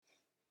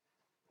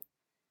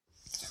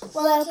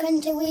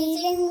Welcome to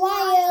Weaving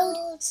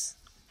Wild.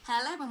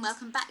 Hello and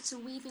welcome back to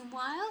Weaving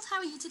Wild. How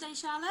are you today,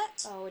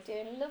 Charlotte? Oh, we're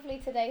doing lovely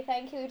today,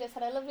 thank you. We just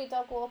had a lovely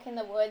dog walk in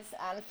the woods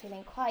and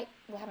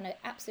we're having an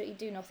absolutely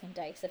do-nothing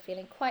day, so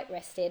feeling quite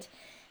rested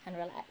and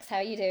relaxed. How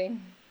are you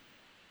doing?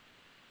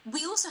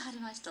 We also had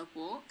a nice dog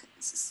walk.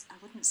 I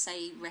wouldn't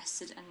say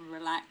rested and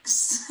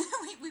relaxed.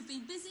 We've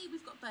been busy,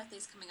 we've got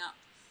birthdays coming up,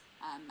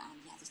 and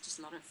yeah, there's just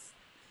a lot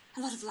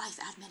of life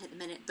admin at the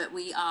minute, but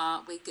we're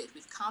good.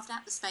 We've carved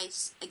out the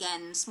space.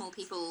 Again, small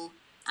people,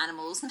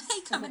 animals,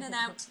 they come in and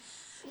out.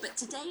 But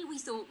today we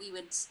thought we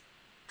would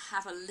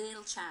have a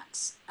little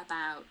chat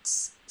about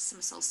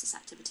summer solstice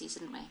activities,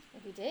 didn't we?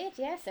 We did,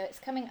 yeah. So it's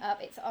coming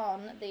up. It's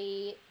on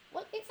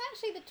it's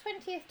actually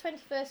the 20th,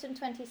 21st and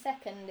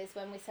 22nd is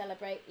when we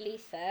celebrate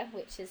Litha,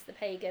 which is the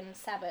pagan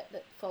Sabbath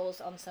that falls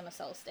on summer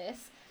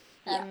solstice.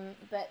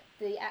 But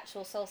the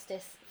actual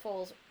solstice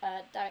falls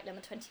directly on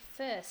the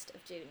 21st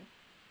of June.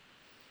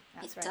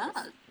 It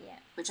does. Yeah.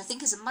 Which I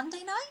think is a Monday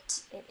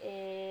night? It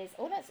is...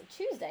 Oh, no, it's a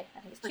Tuesday. I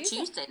think it's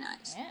Tuesday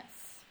night.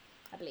 Yes,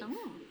 I believe.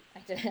 Ooh. I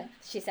don't,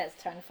 she says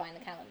trying to find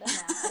the calendar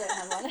now. I don't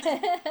have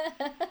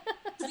one.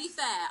 To be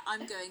fair,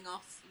 I'm going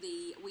off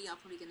we are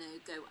probably going to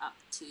go up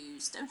to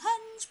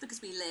Stonehenge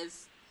because we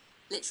live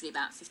literally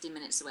about 15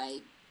 minutes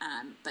away.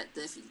 But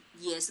the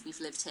years that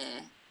we've lived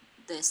here,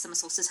 the summer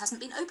solstice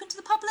hasn't been open to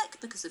the public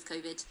because of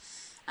COVID.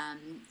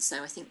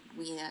 So I think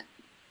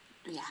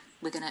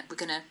we're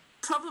gonna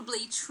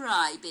probably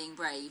try being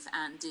brave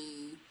and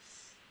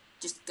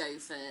just go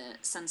for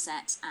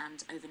sunset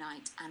and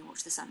overnight and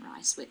watch the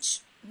sunrise,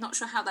 which I'm not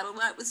sure how that'll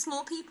work with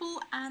small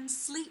people and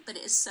sleep, but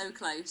it is so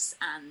close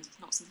and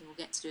not something we'll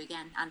get to do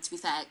again. And to be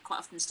fair, quite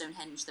often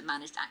Stonehenge, the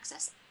managed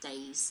access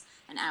days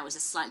and hours are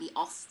slightly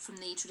off from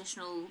the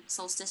traditional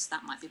solstice.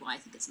 That might be why I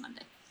think it's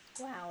Monday.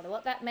 Wow,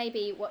 well, that may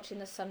be watching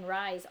the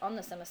sunrise on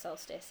the summer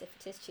solstice. If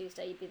it is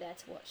Tuesday, you'd be there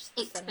to watch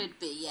the sun. It could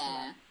be,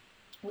 yeah.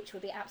 Which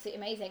would be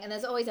absolutely amazing. And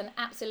there's always an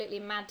absolutely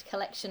mad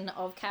collection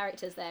of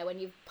characters there when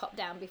you've popped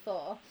down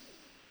before.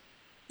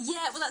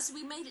 Yeah, well,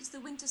 we made it to the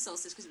winter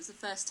solstice because it was the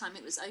first time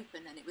it was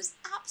open and it was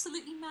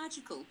absolutely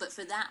magical. But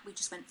for that, we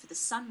just went for the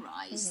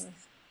sunrise,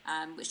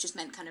 which just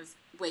meant kind of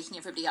waking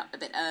everybody up a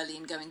bit early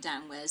and going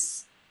down.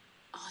 Whereas,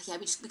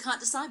 we can't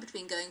decide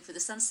between going for the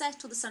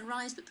sunset or the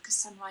sunrise. But because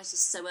sunrise is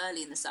so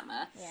early in the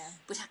summer,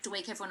 we'd have to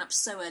wake everyone up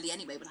so early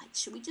anyway. We're like,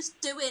 should we just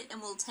do it?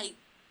 And we'll take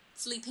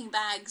sleeping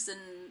bags and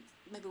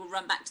maybe we'll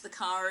run back to the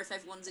car if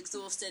everyone's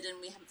exhausted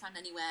and we haven't found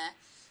anywhere.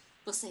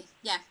 We'll see.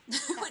 Yeah.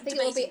 I think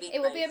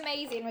it will be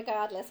amazing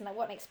regardless, and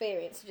what an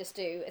experience to just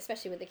do,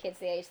 especially with the kids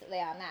the age that they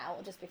are now.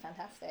 It'll just be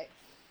fantastic.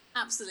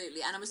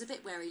 Absolutely. And I was a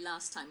bit wary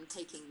last time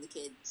taking the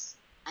kids,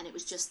 and it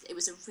was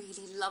a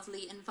really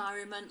lovely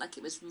environment. Like,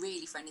 it was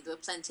really friendly. There were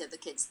plenty of the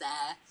kids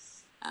there.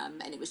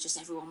 And it was just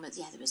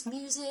there was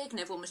music and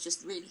everyone was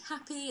just really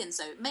happy, and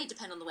so it may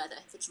depend on the weather.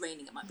 If it's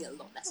raining it might be a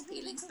lot less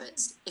appealing,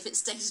 but if it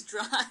stays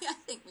dry I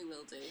think we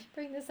will do.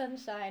 Bring the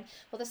sunshine.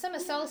 Well, the summer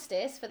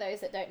solstice, for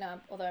those that don't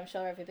know, although I'm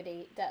sure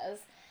everybody does,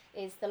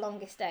 is the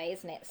longest day,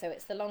 isn't it? So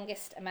it's the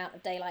longest amount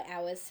of daylight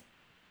hours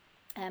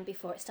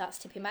before it starts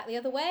tipping back the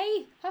other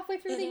way, halfway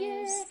through the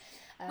year.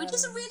 Which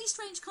is a really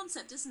strange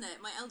concept, isn't it?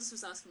 My eldest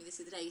was asking me this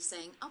the other day,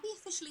 saying, are we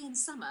officially in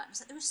summer? And I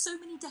was like, there are so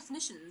many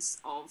definitions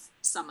of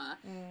summer,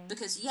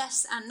 because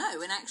yes and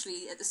no. And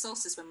actually, at the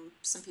solstice, when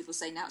some people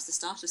say now it's the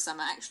start of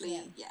summer,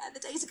 actually, the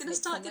days are going to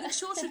start getting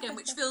shorter again,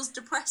 which feels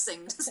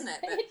depressing, doesn't it?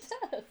 But... It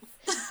does.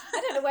 I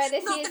don't know where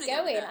this year's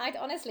going.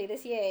 Honestly,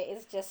 this year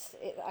is just,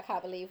 I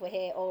can't believe we're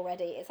here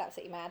already. It's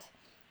absolutely mad.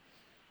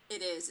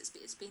 It is.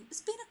 It's been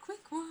a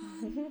quick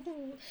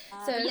one.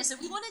 So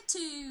we wanted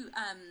to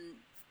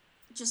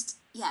just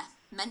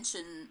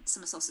mention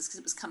summer solstice because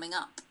it was coming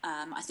up.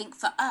 I think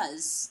for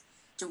us,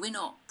 we're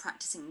not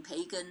practicing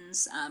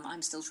pagans.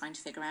 I'm still trying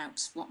to figure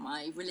out what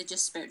my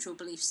religious, spiritual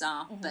beliefs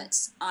are,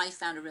 but I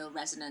found a real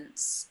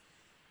resonance.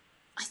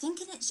 I think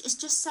it's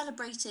just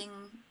celebrating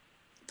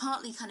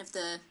partly kind of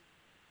the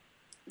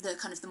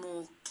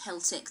more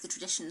Celtic, the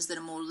traditions that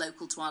are more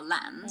local to our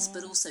lands,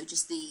 but also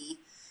just the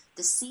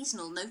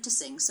seasonal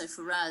noticing. So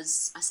for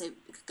us, I say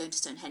going to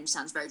Stonehenge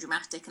sounds very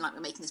dramatic and like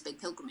we're making this big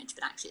pilgrimage,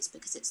 but actually it's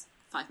because it's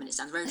 5 minutes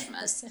down the road from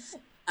us.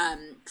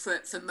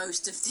 For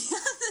most of the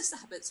other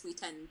Sabbaths, we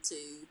tend to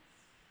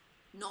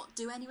not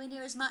do anywhere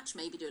near as much,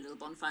 maybe do a little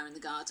bonfire in the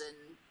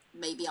garden,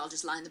 maybe I'll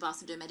just lie in the bath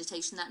and do a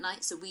meditation that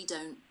night, so we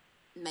don't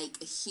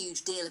make a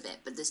huge deal of it,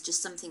 but there's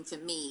just something for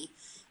me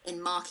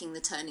in marking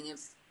the turning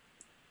of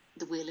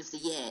the wheel of the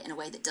year in a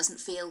way that doesn't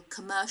feel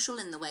commercial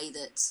in the way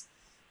that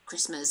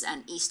Christmas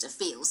and Easter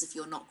feels if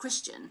you're not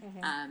Christian.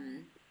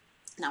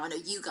 Now I know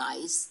you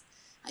guys,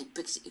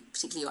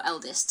 particularly your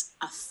eldest,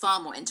 are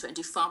far more into it and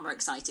do far more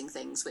exciting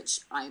things, which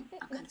I'm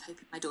kind of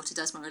hoping my daughter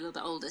does when we're a little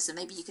bit older. So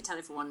maybe you could tell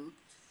everyone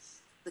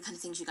the kind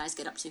of things you guys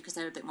get up to, because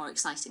they're a bit more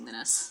exciting than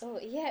us. Oh,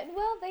 yeah,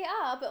 well, they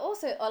are, but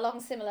also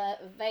along similar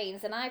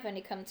veins, and I've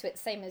only come to it,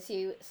 same as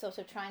you, sort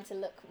of trying to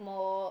look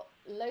more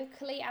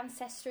locally,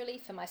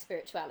 ancestrally for my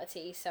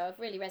spirituality. So I've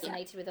really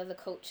resonated with other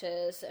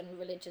cultures and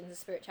religions and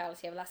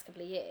spirituality over the last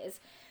couple of years.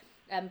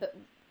 But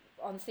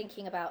on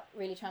thinking about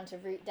really trying to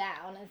root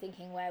down and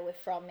thinking where we're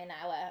from in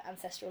our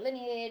ancestral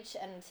lineage,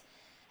 and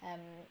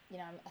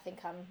I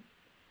think I'm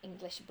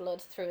English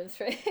blood through and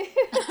through.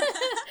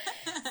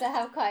 So I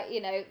have quite,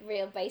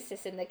 real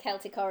basis in the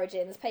Celtic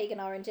origins, pagan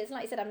origins.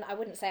 Like I said, I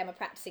wouldn't say I'm a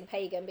practicing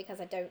pagan because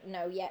I don't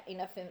know yet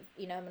enough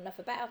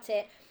about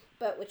it,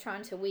 but we're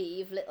trying to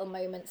weave little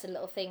moments and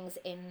little things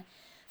in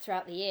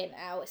throughout the year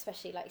now,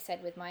 especially, like you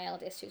said, with my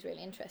eldest who's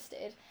really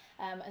interested.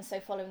 And so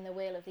following the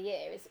wheel of the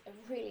year is a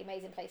really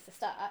amazing place to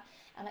start.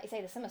 And like you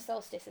say, the summer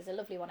solstice is a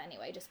lovely one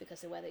anyway, just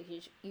because the weather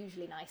is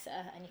usually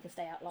nicer and you can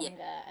stay out longer.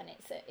 Yeah. And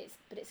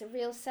it's a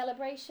real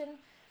celebration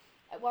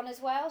one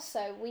as well.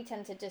 So we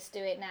tend to just do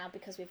it now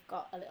because we've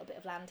got a little bit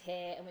of land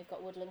here and we've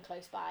got woodland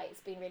close by.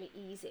 It's been really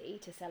easy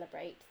to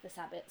celebrate the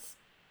Sabbats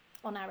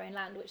on our own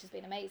land, which has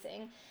been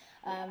amazing.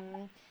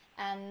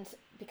 And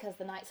because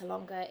the nights are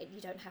longer,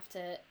 you don't have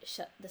to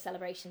shut the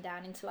celebration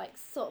down into like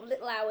sort of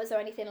little hours or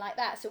anything like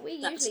that. So we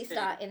usually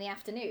start in the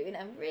afternoon,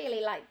 and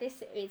really like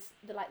this is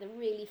the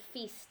really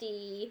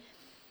feasty,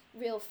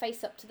 real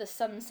face up to the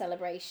sun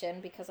celebration,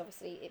 because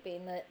obviously it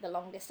being the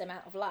longest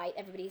amount of light,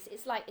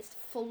 it's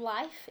full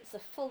life. It's a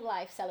full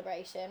life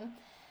celebration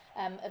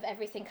of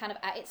everything kind of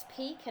at its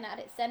peak and at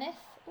its zenith.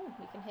 Oh,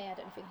 you can hear, I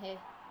don't know if you can hear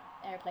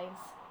airplanes.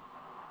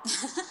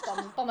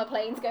 Bomber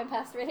planes going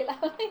past really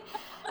loudly.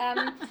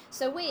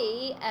 So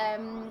we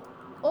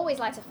always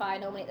light a fire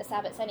normally at the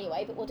Sabbats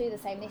anyway, but we'll do the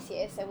same this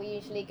year. So we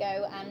usually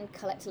go and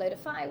collect a load of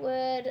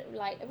firewood,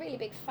 light a really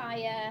big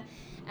fire,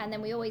 and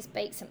then we always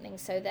bake something.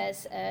 So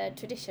there's a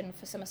tradition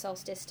for summer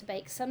solstice to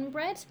bake sun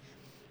bread,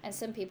 and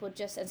some people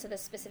and so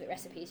there's specific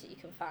recipes that you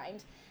can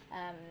find,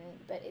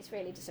 but it's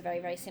really just a very,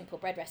 very simple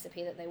bread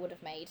recipe that they would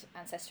have made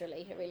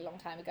ancestrally a really long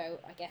time ago,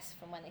 I guess,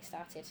 from when they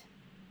started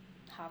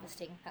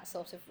harvesting that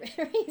sort of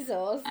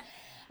resource.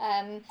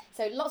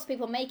 So lots of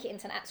people make it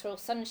into an actual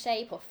sun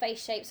shape or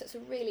face shape, so it's a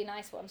really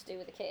nice one to do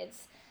with the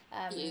kids.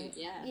 And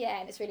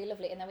it's really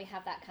lovely. And then we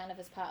have that kind of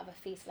as part of a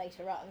feast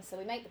later on. So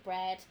we make the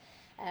bread,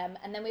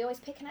 and then we always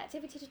pick an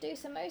activity to do.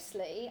 So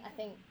mostly, I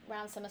think,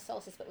 around summer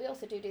solstice, but we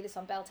also do this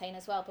on Beltane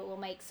as well, but we'll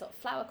make sort of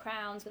flower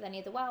crowns with any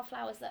of the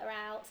wildflowers that are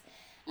out.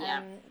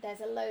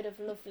 There's a load of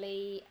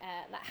lovely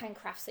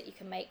handcrafts that you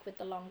can make with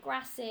the long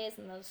grasses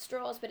and the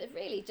straws, but it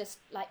really just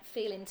like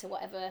feel into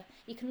whatever.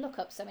 You can look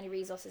up so many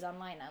resources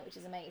online now, which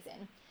is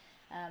amazing.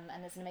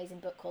 And there's an amazing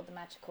book called The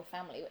Magical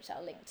Family, which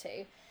I'll link to.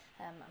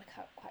 I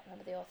can't quite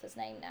remember the author's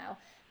name now.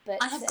 But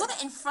I have got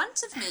it in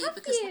front of me. I have,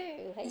 because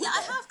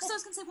I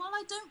was going to say, while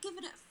I don't give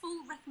it a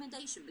full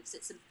recommendation because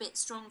it's a bit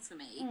strong for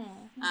me,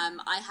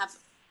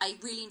 I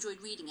really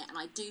enjoyed reading it, and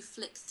I do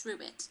flick through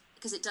it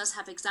because it does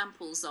have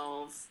examples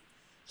of,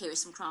 here are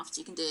some crafts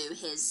you can do,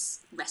 here's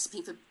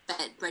recipe for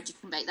bread you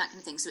can bake, that kind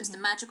of thing. So it's The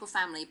Magical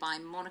Family by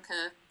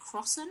Monica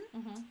Crossan.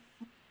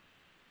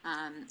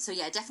 So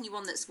yeah, definitely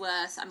one that's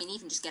worth,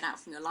 even just get out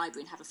from your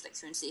library and have a flick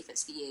through and see if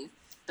it's for you.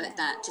 But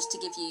that, just to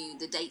give you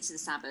the dates of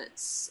the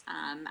Sabbats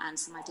and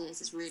some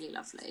ideas, is really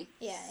lovely.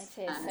 Yeah,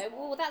 it is.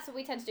 So that's what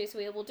we tend to do. So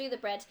we'll do the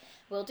bread,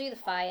 we'll do the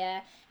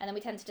fire, and then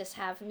we tend to just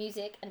have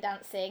music and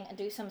dancing and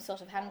do some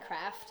sort of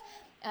handcraft.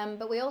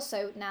 But we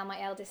also, now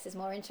my eldest is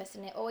more interested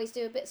in it, always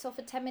do a bit sort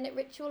of a 10-minute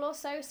ritual or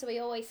so. So we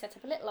always set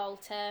up a little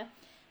altar,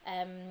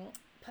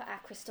 put our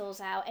crystals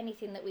out,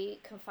 anything that we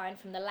can find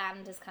from the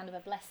land as kind of a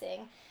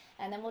blessing.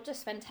 And then we'll just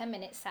spend 10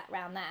 minutes sat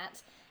around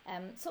that,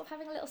 sort of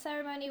having a little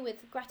ceremony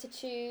with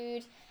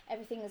gratitude.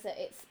 Everything's at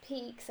its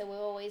peak, so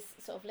we'll always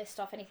sort of list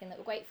off anything that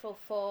we're grateful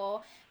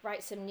for,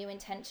 write some new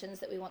intentions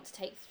that we want to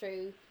take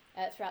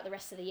throughout the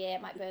rest of the year.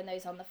 Might burn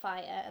those on the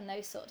fire and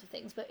those sorts of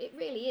things, but it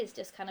really is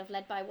just kind of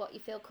led by what you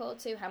feel called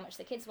to, how much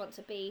the kids want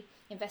to be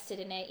invested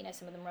in it.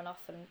 Some of them run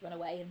off and run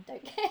away and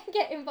don't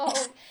get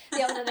involved.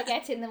 The older they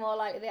get in, the more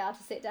likely they are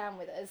to sit down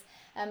with us,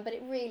 but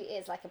it really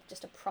is like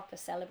just a proper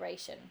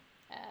celebration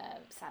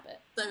Sabbat.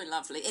 So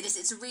lovely.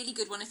 It's a really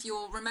good one if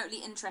you're remotely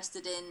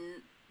interested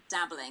in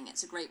dabbling.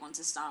 It's a great one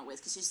to start with,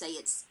 because you say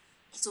it's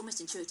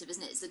almost intuitive,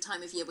 isn't it? It's the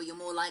time of year where you're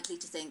more likely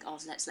to think,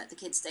 let's let the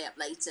kids stay up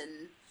late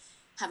and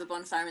have a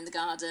bonfire in the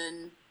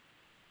garden,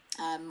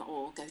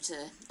 or go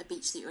to a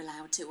beach that you're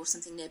allowed to, or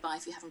something nearby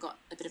if you haven't got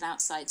a bit of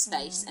outside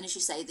space. And as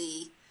you say,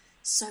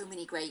 so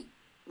many great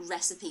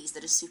recipes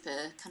that are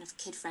super kind of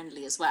kid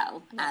friendly as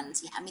well. And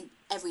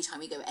every time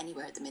we go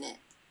anywhere at the minute,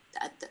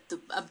 the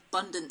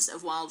abundance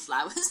of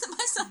wildflowers that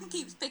my son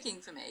keeps picking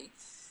for me,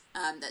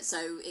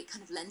 so it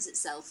kind of lends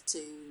itself to,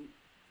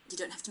 you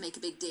don't have to make a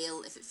big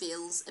deal if it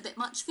feels a bit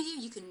much for you.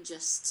 You can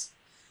just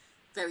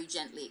very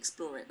gently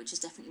explore it, which is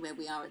definitely where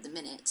we are at the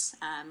minute.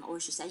 Or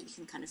as you say, you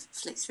can kind of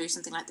flick through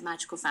something like The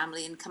Magical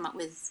Family and come up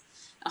with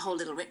a whole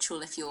little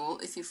ritual if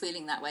you're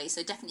feeling that way.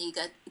 So definitely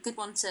a good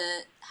one to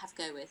have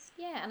a go with.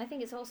 Yeah, and I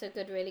think it's also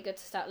really good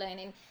to start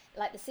learning,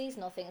 like the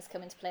seasonal things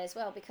come into play as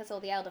well, because all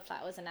the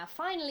elderflowers are now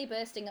finally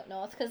bursting up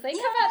north, because they come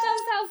out down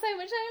south so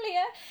much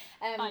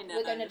earlier. I know.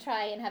 We're going to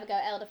try and have a go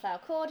at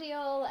elderflower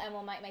cordial, and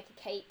we might make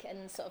a cake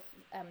and sort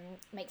of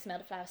make some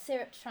elderflower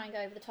syrup to try and go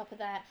over the top of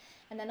that.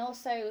 And then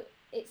also,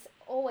 it's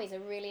always a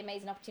really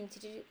amazing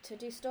opportunity to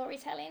do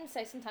storytelling.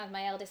 So sometimes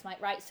my eldest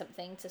might write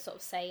something to sort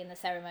of say in the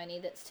ceremony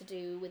that's to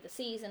do with the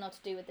season or to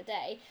do with the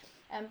day.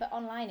 But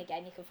online,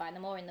 again, you can find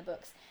them more in the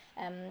books.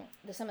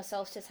 The Summer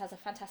Solstice has a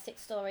fantastic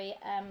story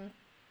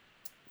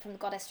from the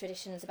goddess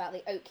traditions about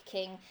the Oak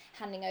King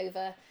handing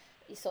over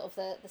sort of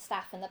the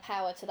staff and the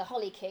power to the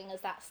Holly King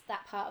as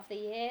that part of the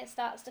year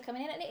starts to come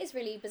in. And it is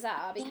really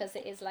bizarre because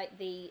it is like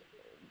the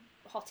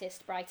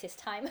hottest, brightest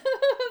time of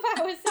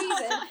our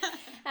season,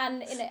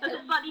 and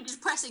it's slightly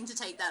depressing to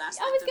take that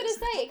aspect. I was going to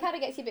say, it kind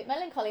of gets you a bit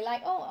melancholy,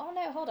 like oh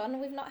no, hold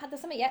on, we've not had the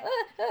summer yet.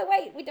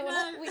 Wait, we don't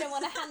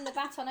want to hand the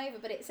baton over.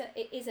 But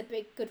it is a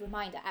big good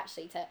reminder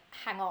actually to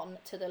hang on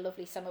to the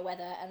lovely summer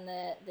weather and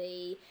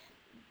the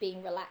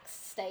being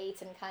relaxed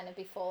state, and kind of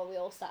before we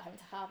all start having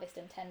to harvest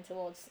and tend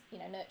towards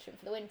nurturing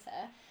for the winter.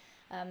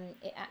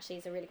 It actually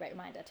is a really great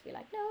reminder to be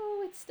like,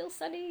 no, it's still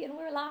sunny and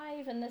we're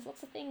alive and there's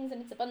lots of things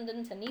and it's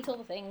abundant and eat all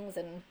the things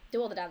and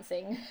do all the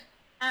dancing.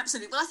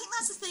 Absolutely. Well, I think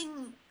that's the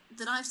thing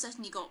that I've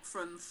certainly got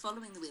from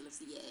following the Wheel of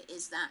the Year,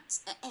 is that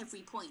at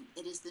every point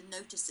it is the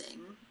noticing,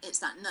 it's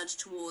that nudge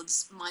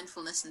towards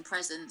mindfulness and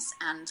presence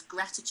and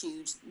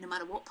gratitude no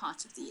matter what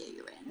part of the year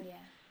you're in. Yeah.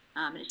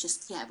 And it's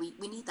just,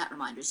 we need that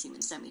reminder as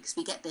humans, don't we? Because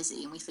we get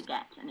busy and we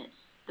forget, and it's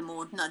the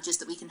more nudges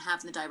that we can have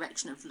in the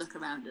direction of look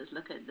around us,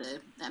 look at the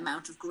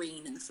amount of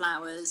green and the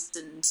flowers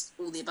and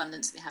all the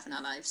abundance we have in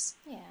our lives.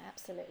 Yeah,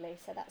 absolutely.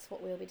 So that's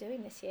what we'll be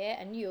doing this year,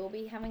 and you'll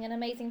be having an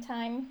amazing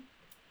time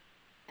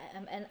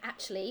and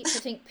actually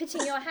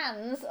putting your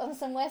hands on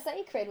somewhere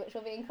sacred, which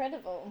will be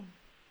incredible.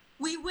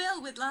 We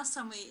will. With last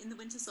time in the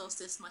winter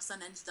solstice, my son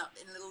ended up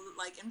in a little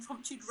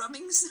impromptu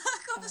drumming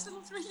circle, this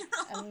little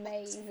 3-year-old.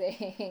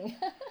 Amazing.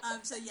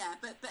 So yeah,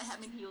 but I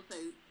mean, he also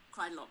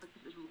cried a lot because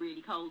it was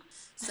really cold.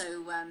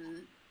 So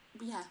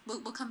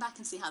we'll come back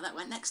and see how that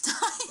went next time.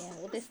 Yeah,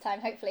 well, this time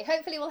hopefully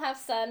we'll have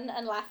sun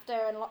and laughter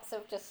and lots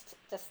of just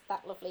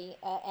that lovely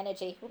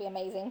energy. Will be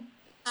amazing.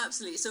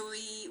 Absolutely. So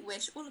we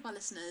wish all of our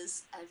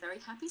listeners a very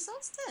happy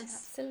solstice.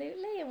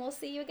 Absolutely, and we'll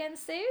see you again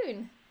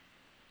soon.